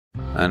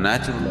a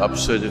natural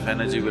upsurge of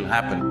energy will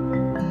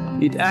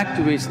happen. It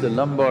activates the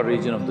lumbar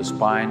region of the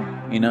spine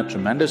in a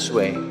tremendous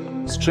way,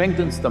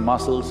 strengthens the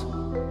muscles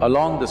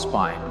along the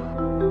spine.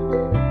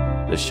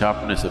 The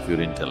sharpness of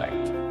your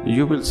intellect,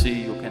 you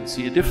can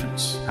see a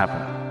difference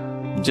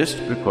happen just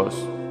because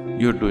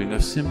you're doing a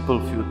simple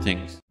few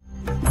things.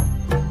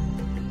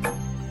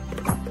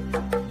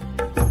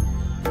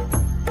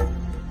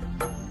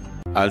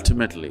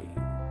 Ultimately,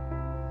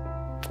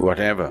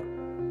 whatever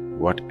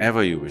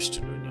you wish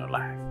to do in your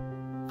life,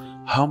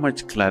 how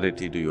much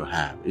clarity do you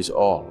have is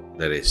all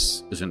there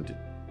is, isn't it?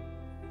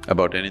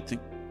 About anything?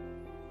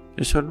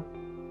 Yes or no?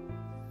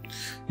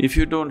 If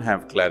you don't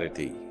have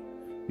clarity,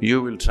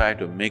 you will try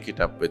to make it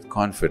up with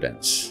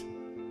confidence.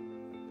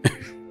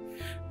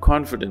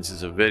 Confidence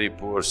is a very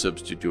poor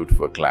substitute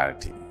for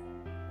clarity.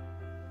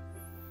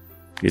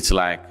 It's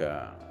like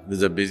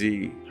there's a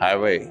busy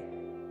highway,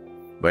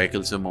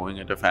 vehicles are moving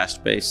at a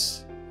fast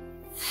pace.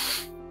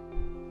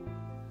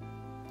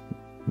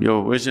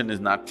 Your vision is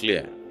not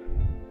clear.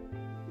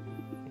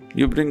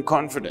 You bring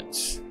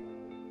confidence.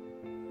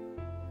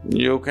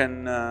 You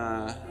can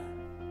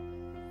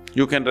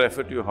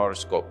refer to your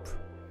horoscope.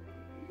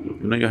 You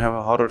know, you have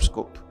a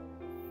horoscope.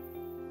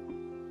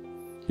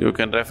 You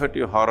can refer to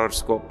your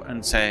horoscope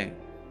and say,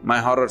 my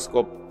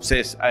horoscope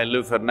says I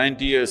live for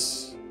 90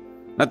 years,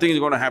 nothing is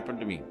going to happen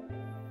to me,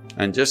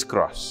 and just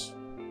cross.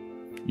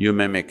 You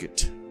may make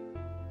it.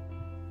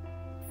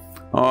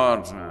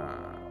 Or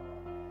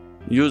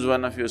use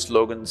one of your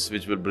slogans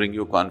which will bring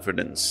you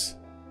confidence.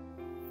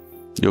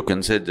 You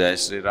can say Jai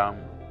Shri Ram,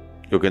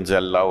 you can say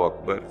Allahu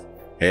Akbar,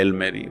 Hail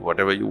Mary,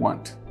 whatever you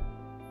want,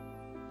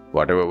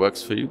 whatever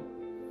works for you.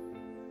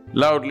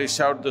 Loudly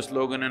shout the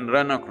slogan and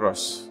run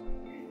across.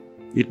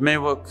 It may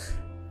work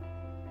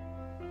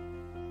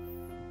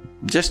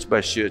just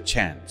by sheer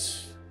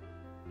chance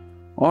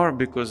or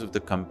because of the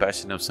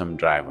compassion of some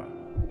driver.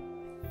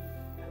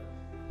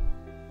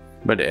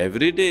 But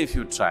every day if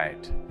you try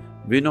it,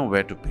 we know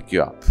where to pick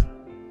you up.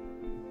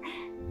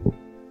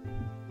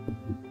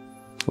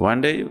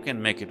 One day you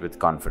can make it with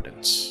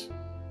confidence.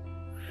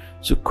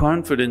 So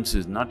confidence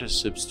is not a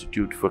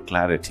substitute for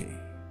clarity.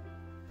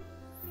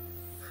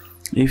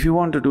 If you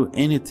want to do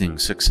anything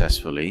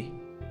successfully,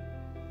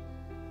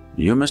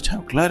 you must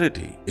have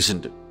clarity,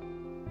 isn't it?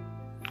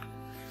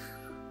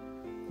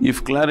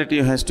 If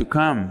clarity has to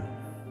come,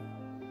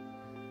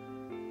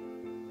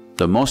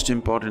 the most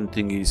important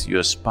thing is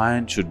your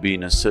spine should be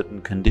in a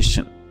certain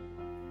condition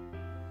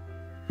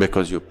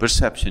because your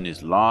perception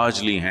is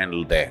largely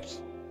handled there.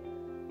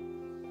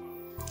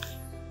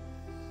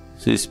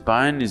 See,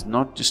 spine is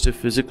not just a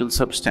physical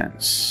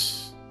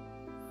substance,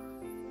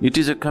 it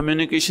is a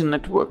communication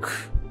network,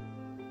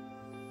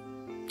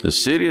 a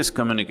serious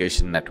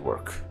communication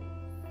network.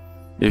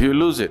 If you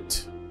lose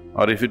it,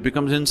 or if it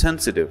becomes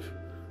insensitive,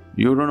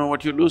 you don't know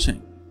what you're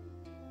losing.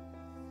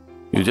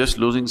 You're just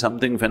losing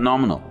something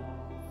phenomenal.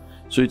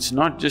 So it's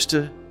not just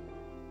a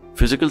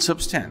physical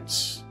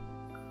substance,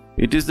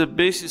 it is the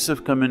basis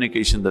of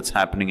communication that's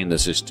happening in the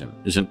system,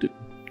 isn't it?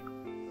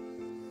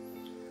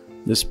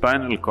 The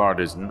spinal cord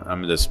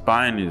the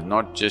spine is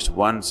not just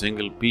one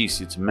single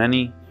piece, it's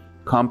many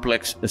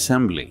complex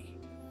assembly.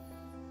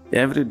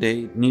 Every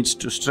day it needs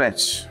to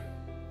stretch.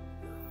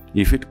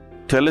 If it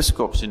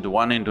telescopes into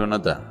one into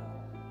another,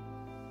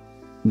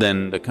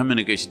 then the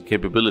communication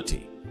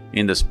capability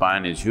in the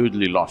spine is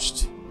hugely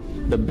lost.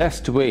 The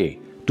best way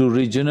to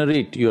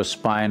regenerate your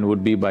spine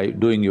would be by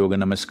doing Yoga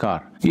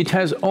Namaskar. It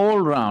has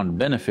all-round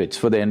benefits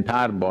for the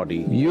entire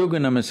body. Yoga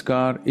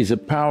Namaskar is a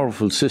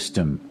powerful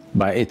system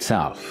by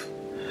itself.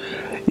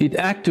 It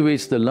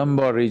activates the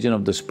lumbar region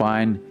of the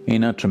spine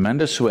in a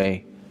tremendous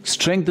way,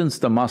 strengthens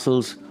the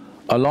muscles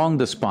along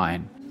the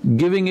spine,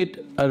 giving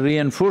it a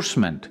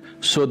reinforcement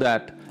so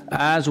that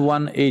as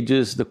one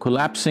ages, the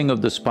collapsing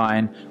of the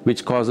spine,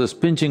 which causes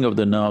pinching of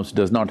the nerves,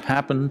 does not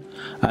happen.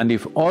 And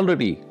if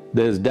already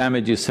there's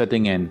damage is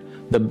setting in,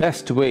 the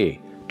best way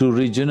to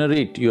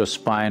regenerate your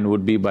spine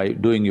would be by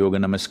doing Yoga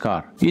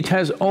Namaskar. It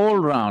has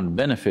all-round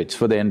benefits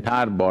for the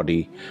entire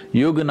body.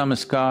 Yoga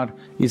Namaskar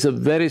is a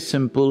very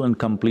simple and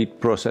complete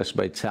process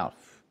by itself.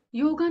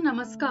 Yoga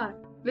Namaskar,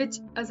 which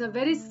is a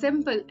very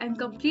simple and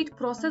complete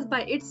process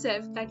by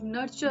itself that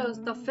nurtures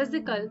the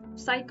physical,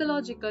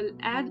 psychological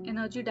and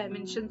energy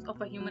dimensions of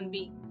a human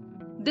being.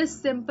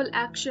 This simple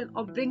action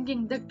of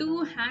bringing the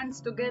two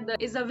hands together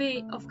is a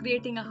way of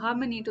creating a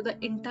harmony to the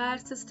entire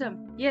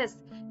system. Yes,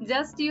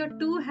 just your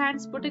two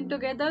hands putting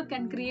together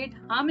can create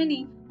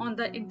harmony on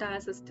the entire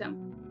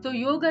system. So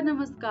Yoga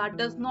Namaskar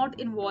does not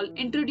involve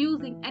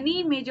introducing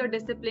any major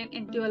discipline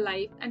into your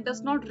life and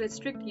does not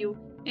restrict you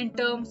in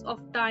terms of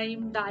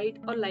time, diet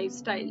or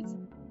lifestyles.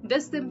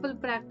 This simple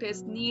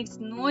practice needs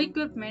no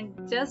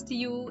equipment, just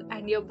you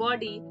and your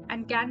body,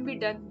 and can be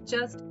done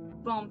just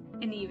from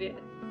anywhere.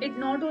 It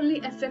not only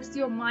affects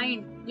your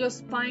mind, your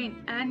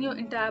spine and your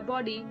entire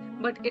body,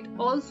 but it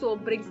also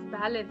brings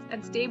balance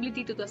and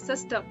stability to the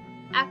system,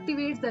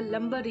 activates the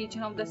lumbar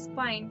region of the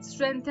spine,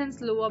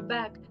 strengthens lower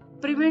back,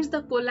 prevents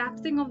the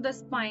collapsing of the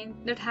spine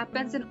that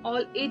happens in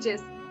all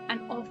ages,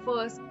 and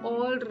offers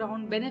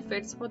all-round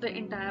benefits for the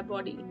entire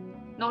body.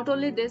 Not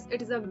only this,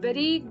 it is a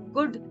very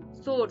good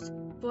source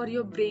for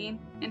your brain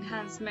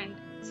enhancement.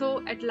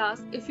 So at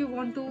last, if you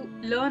want to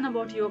learn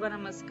about Yoga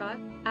Namaskar,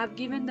 I have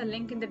given the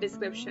link in the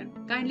description.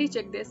 Kindly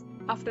check this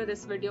after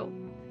this video.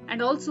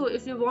 And also,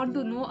 if you want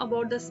to know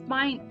about the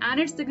spine and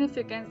its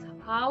significance,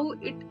 how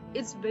it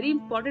is very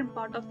important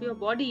part of your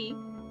body,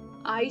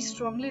 I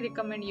strongly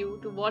recommend you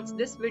to watch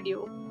this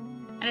video.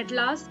 And at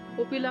last,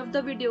 hope you loved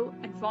the video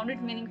and found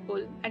it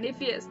meaningful. And if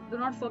yes, do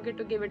not forget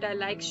to give it a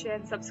like, share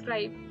and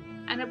subscribe.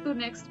 And up to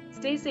next,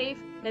 stay safe,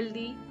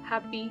 healthy,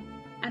 happy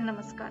and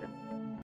Namaskaram.